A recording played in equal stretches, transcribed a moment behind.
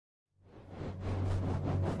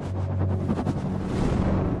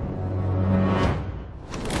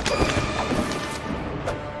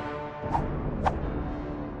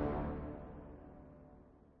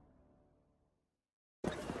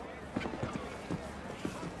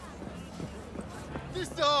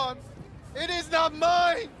this on! It is not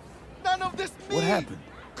mine! None of this me! What happened?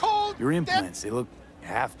 Cold Your implants, they look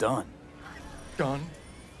half done. Done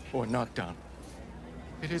or not done?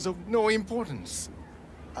 It is of no importance.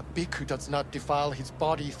 A bhikkhu does not defile his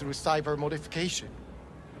body through cyber modification.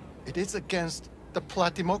 It is against the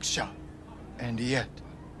Pratimoksha. And yet,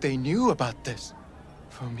 they knew about this.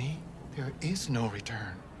 For me, there is no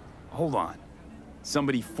return. Hold on.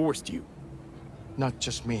 Somebody forced you. Not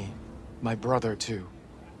just me, my brother too.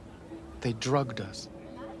 They drugged us.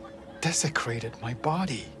 Desecrated my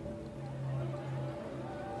body.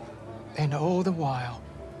 And all the while,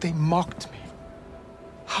 they mocked me.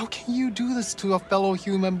 How can you do this to a fellow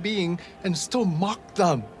human being and still mock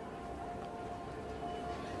them?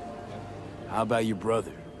 How about your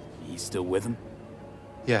brother? He's still with him?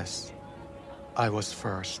 Yes, I was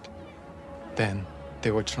first. Then,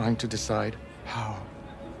 they were trying to decide how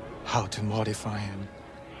to modify him.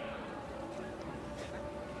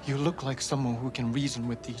 You look like someone who can reason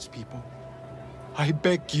with these people. I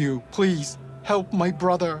beg you, please, help my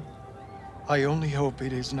brother. I only hope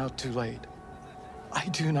it is not too late. I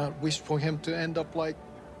do not wish for him to end up like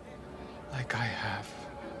I have.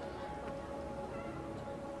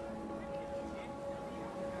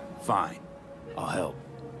 Fine. I'll help.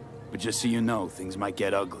 But just so you know, things might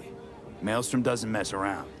get ugly. Malestrom doesn't mess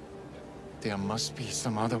around. There must be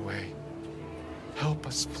some other way. Help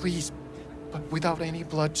us, please, but without any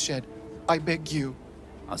bloodshed. I beg you.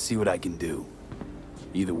 I'll see what I can do.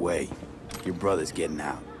 Either way, your brother's getting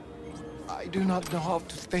out. I do not know how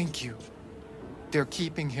to thank you. They're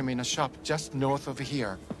keeping him in a shop just north of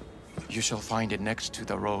here. You shall find it next to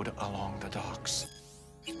the road along the docks.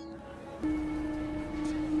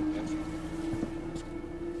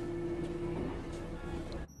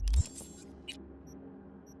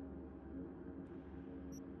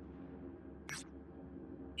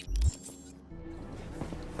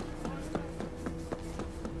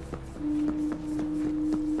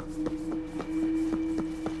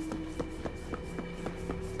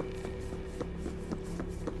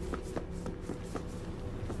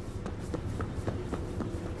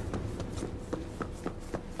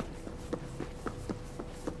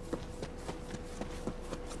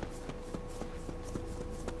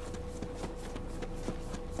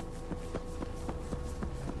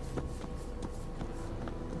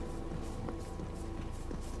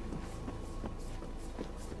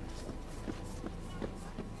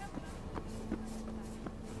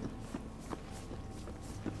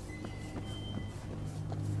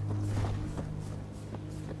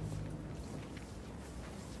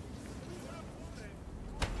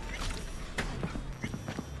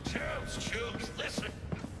 Chooks, listen.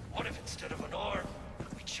 What if instead of an arm,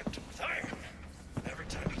 we chipped him with iron? Every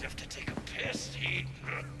time he'd have to take a piss, he'd...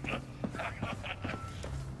 Then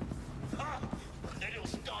he'll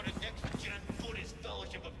start a next-gen Buddhist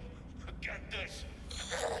fellowship of... Get this.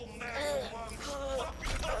 Oh, man, monks.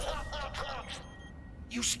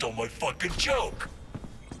 You stole my fucking joke.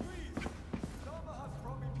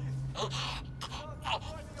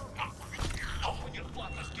 When you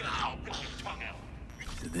flop us, get out, rip your tongue out.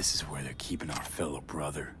 So this is where they're keeping our fellow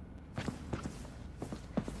brother.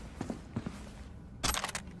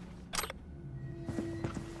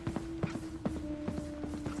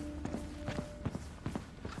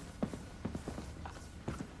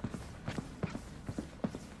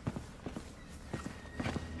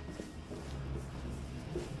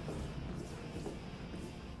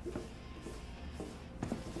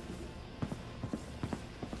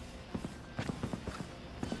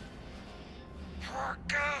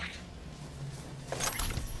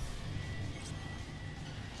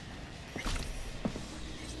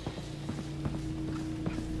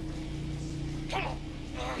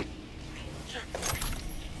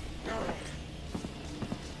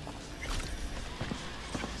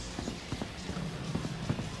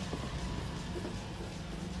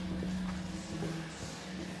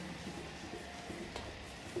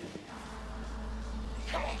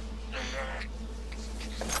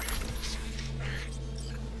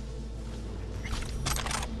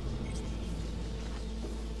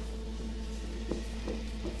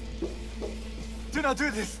 Do not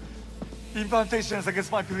do this! Implantation is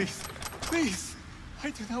against my beliefs. Please!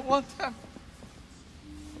 I do not want them.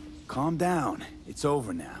 Calm down. It's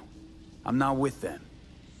over now. I'm not with them.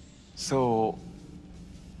 So...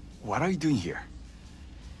 what are you doing here?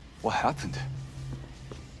 What happened?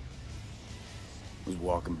 Was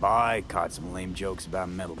walking by, caught some lame jokes about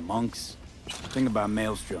metal monks. Thing about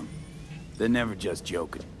Malestrom, they're never just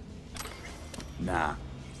joking. Nah.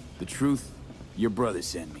 The truth, your brother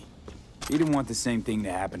sent me. He didn't want the same thing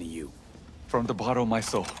to happen to you. From the bottom of my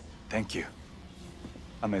soul, thank you.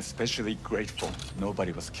 I'm especially grateful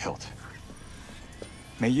nobody was killed.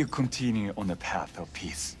 May you continue on the path of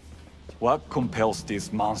peace. What compels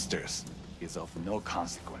these monsters is of no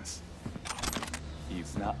consequence.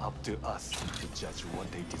 It's not up to us to judge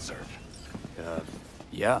what they deserve.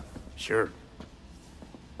 Yeah, sure.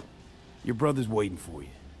 Your brother's waiting for you.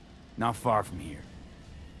 Not far from here.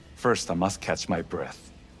 First, I must catch my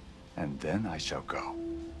breath, and then I shall go.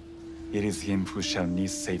 It is him who shall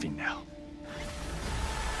need saving now.